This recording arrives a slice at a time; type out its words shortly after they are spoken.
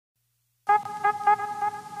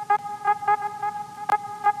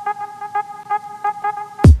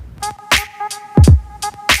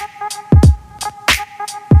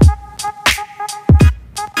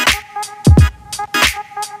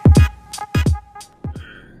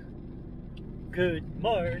Good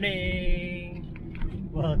morning!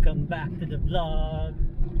 Welcome back to the vlog.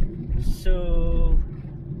 So,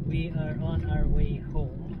 we are on our way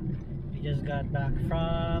home. We just got back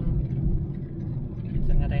from...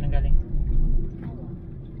 Saan nga tayo nanggaling?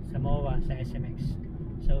 Sa MOA, sa SMX.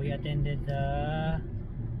 So, we attended the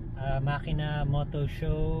Makina Moto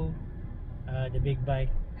Show, the Big Bike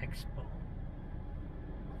Expo.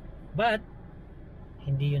 But,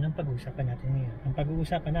 hindi yun ang pag-uusapan natin ngayon. Ang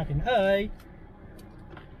pag-uusapan natin ay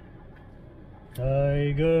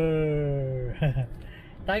Tiger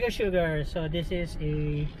Tiger Sugar. So this is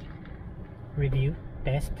a review,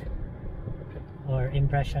 test or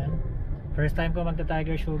impression. First time ko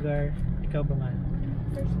magta-Tiger Sugar. Ikaw ba man?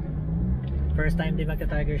 First time din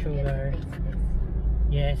magta-Tiger Sugar.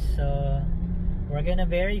 Yes, so we're gonna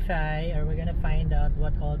verify or we're gonna find out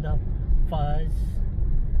what all the fuzz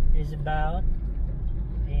is about.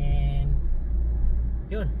 And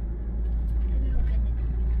yun.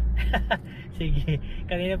 Sige,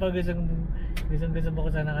 kanina pa gusto ko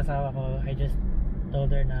sana kasawa ko. I just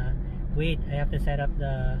told her na wait, I have to set up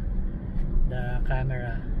the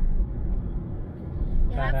camera.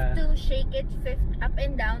 You have to shake it up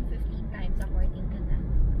and down 15 times according to that.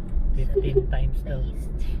 15 times daw.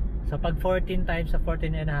 So pag 14 times sa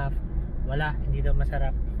 14 and a half, wala, hindi daw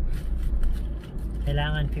masarap.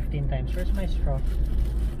 Kailangan 15 times. Where's my straw?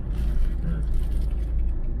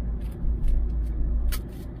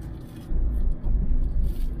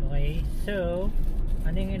 Okay, so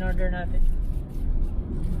ano yung in-order natin?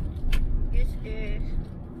 This is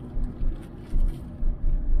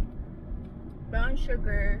brown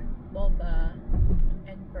sugar, boba,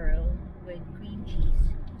 and pearl with cream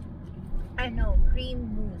cheese. I know,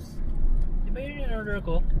 cream mousse. Di ba yun yung in-order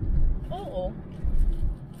ko? Oo.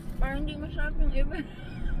 Parang hindi masarap yung iba.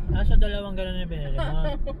 So dalawang ganun yung pinili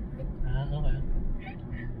mo? Okay.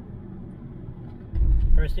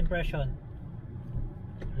 First impression,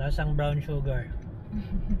 lasang brown sugar.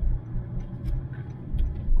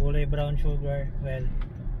 Kulay brown sugar. Well,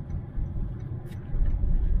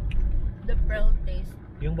 the pearl taste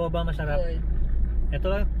yung boba masarap. good.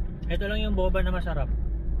 Ito lang yung boba na masarap.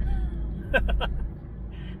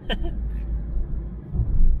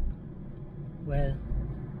 Well,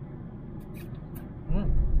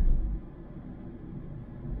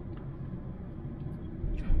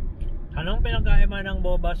 anong pinagkaiba ng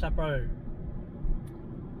boba sa pearl?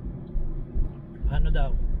 Ano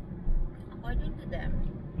daw? According to them,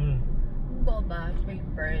 yung boba, yung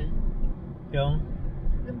pearl. Yung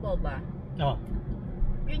Boba, oh,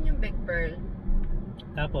 yun yung big pearl.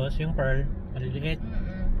 tapos yung pearl maliliit.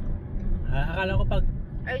 Akala ko pag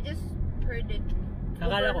I just heard it.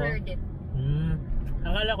 Akala ko Overheard it.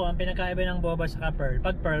 Akala ko ang pinakaiba ng boba sa pearl,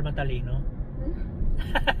 pag pearl matalino.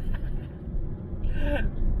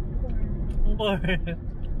 Ang corn.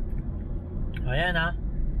 Ayan ha.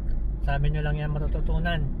 Sabi nyo lang yan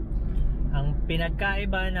matututunan. Ang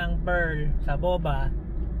pinagkaiba ng pearl sa boba,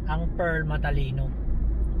 ang pearl matalino.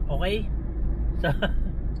 Okay? So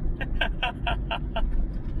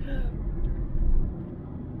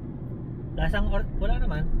lasang wala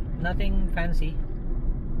naman, nothing fancy.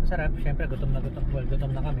 Masarap, syempre gutom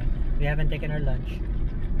na kami. We haven't taken our lunch.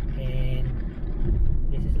 And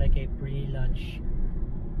this is like a pre-lunch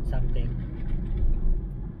something.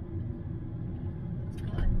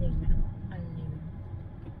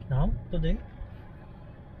 Now? Today?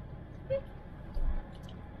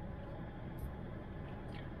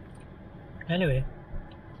 Anyway,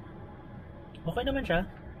 okay naman siya.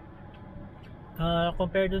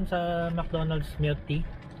 Compared dun sa McDonald's milk tea.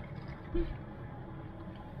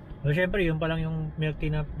 Well, syempre yun pa lang yung milk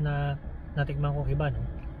tea na natikman kong iba, no?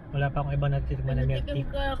 Wala pa akong iba natikman na milk tea.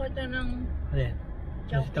 Natikim ka ako ito ng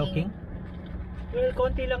Chowking? Well,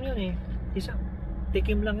 konti lang yun eh.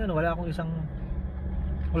 Tikim lang yun. Wala akong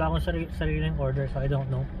sariling order, so I don't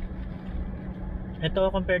know.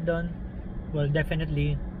 Ito compared doon, well,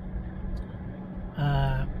 definitely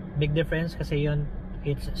big difference kasi yun,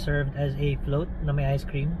 it's served as a float na may ice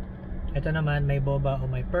cream. Ito naman may boba o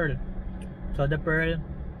may pearl. So the pearl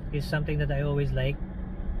is something that I always like.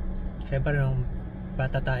 Syempre nung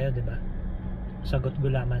bata tayo, diba? Sagot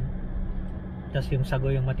gulaman. Tapos yung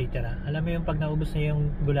sago yung matitira. Alam mo yung pag naubos na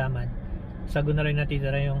yung gulaman, sago na rin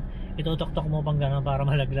natitira, yung itutok-tok mo pang gano'n para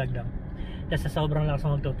malaglag lang. Tapos sa sobrang lakas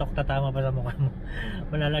mo magtutok, tatama pa sa mukha mo.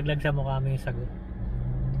 Malalaglag sa mukha mo yung sago.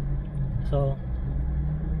 So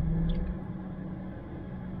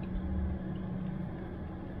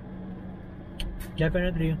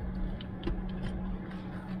definitely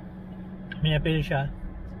may appeal siya.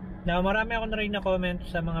 Now marami ako na rin na comment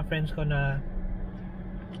sa mga friends ko na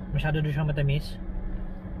masyado doon siyang matamis.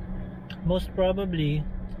 most probably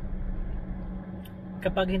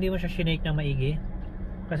kapag hindi mo siya shinake ng maigi.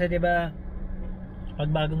 Kasi 'di ba pag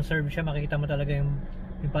bagong serve siya, makikita mo talaga yung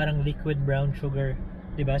parang liquid brown sugar,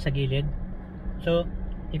 'di ba, sa gilid. So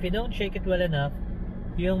if you don't shake it well enough,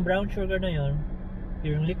 yung brown sugar na yon,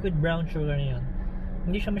 yung liquid brown sugar na yon,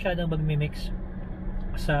 hindi siya masyadong magmi-mix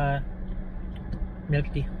sa milk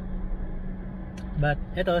tea. But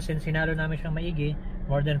ito, since sinalo namin siyang maigi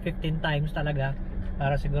more than 15 times talaga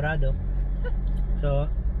para sigurado, so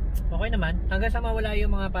okay naman, hanggang sa mawala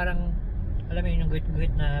yung mga parang, alam mo yun, yung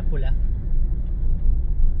guhit-guhit na pula.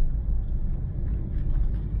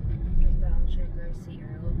 Brown sugar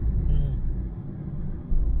syrup.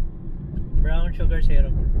 Brown sugar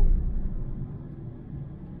syrup.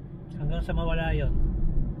 Hanggang sa mawala yun.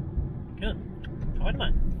 Yun, okay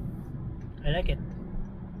naman. I like it.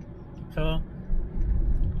 So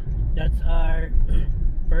that's our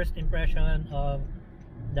first impression of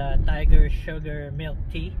the Tiger Sugar Milk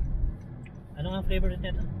Tea. Ano nga flavor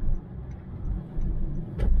nito?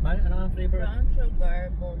 Ano nga flavor? Brown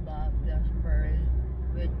sugar, boba, plus pearl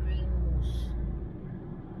with cream mousse.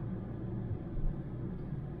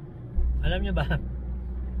 Alam nyo ba,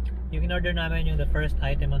 yung in-order namin yung the first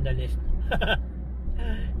item on the list.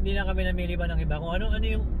 Hindi na kami namili ba ng iba kung ano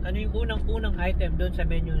yung unang item doon sa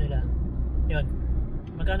menu nila. Yun.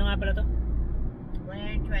 Magkano nga pala to?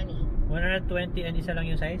 120. 120 and isa lang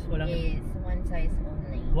yung size? Walang... Is one size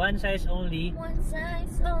only. One size only. One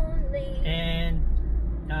size only. And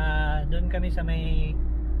doon kami sa may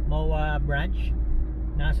MOA branch.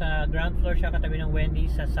 Nasa ground floor siya, katabi ng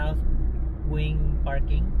Wendy's sa South Wing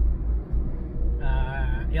Parking.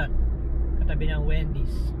 Yun. Katabi ng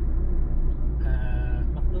Wendy's.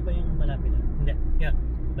 Makdo ba yung malapit? Hindi. Yun.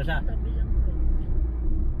 Basta. Tabi lang ko.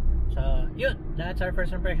 So, yun. That's our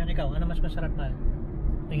first impression. Ikaw, ano mas masarap na?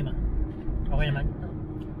 Tingin mo. Okay naman?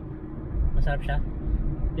 Masarap siya?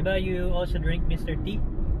 Diba you also drink Mr. T?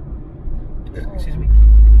 Excuse me.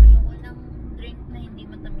 Ayoko ng drink na hindi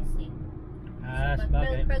matamis eh.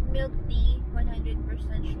 Sabagay. Pag milk tea,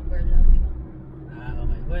 100% sugar lang.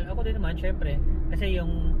 Okay. Well, ako din naman, syempre. Kasi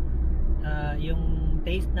yung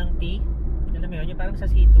taste ng tea, alam mo yun, yung parang sa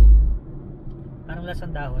C2. Parang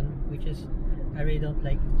lasang dahon, which is, I really don't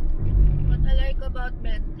like. What I like about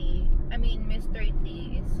milk tea, I mean Mr.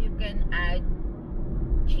 T, is you can add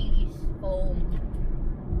cheese, foam.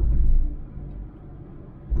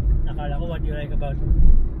 Nakala ko what you like about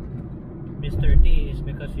Mr. T is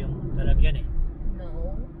because yung lalagyan eh.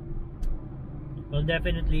 No. Well,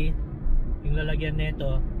 definitely, yung lalagyan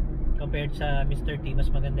nito compared sa Mr. T, mas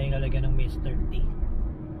maganda yung lalagyan ng Mr. T.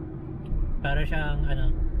 Para siyang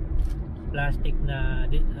plastic na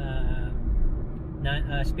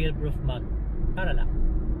spill proof mug, para lang,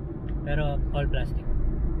 pero all plastic.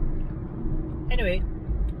 Anyway,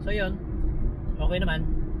 so yun, okay naman,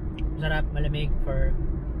 masarap, malamig for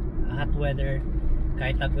hot weather,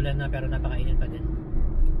 kahit tag-ulan na pero napakainit pa din.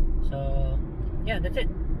 So yeah, that's it.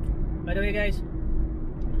 By the way guys,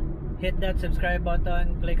 hit that subscribe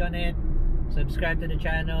button, click on it, subscribe to the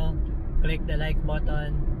channel, click the like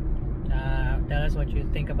button, tell us what you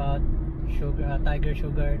think about Tiger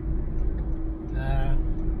Sugar.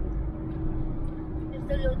 It's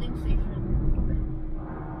the loading station.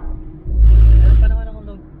 Meron pa naman akong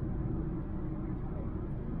load.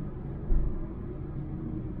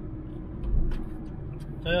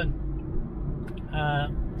 So yun,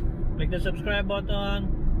 click the subscribe button,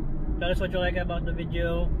 tell us what you like about the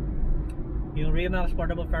video. Yung REMAX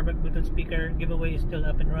portable fabric Bluetooth speaker giveaway is still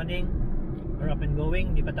up and running, or up and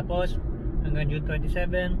going, hindi pa tapos, hanggang June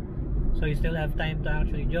 27, so you still have time to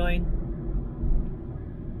actually join.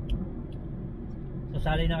 So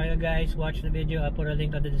sali na kayo guys, watch the video, I'll put a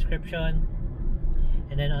link on the description,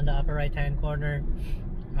 and then on the upper right hand corner.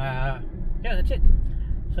 Yeah, that's it.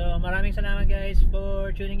 So maraming salamat guys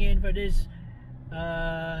for tuning in for this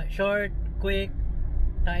short, quick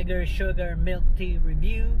Tiger Sugar Milk Tea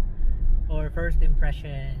review or first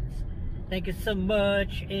impressions. Thank you so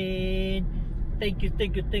much, and thank you.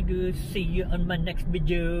 See you on my next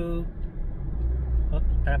video. Oh,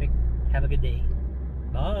 traffic. Have a good day.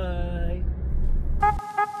 Bye.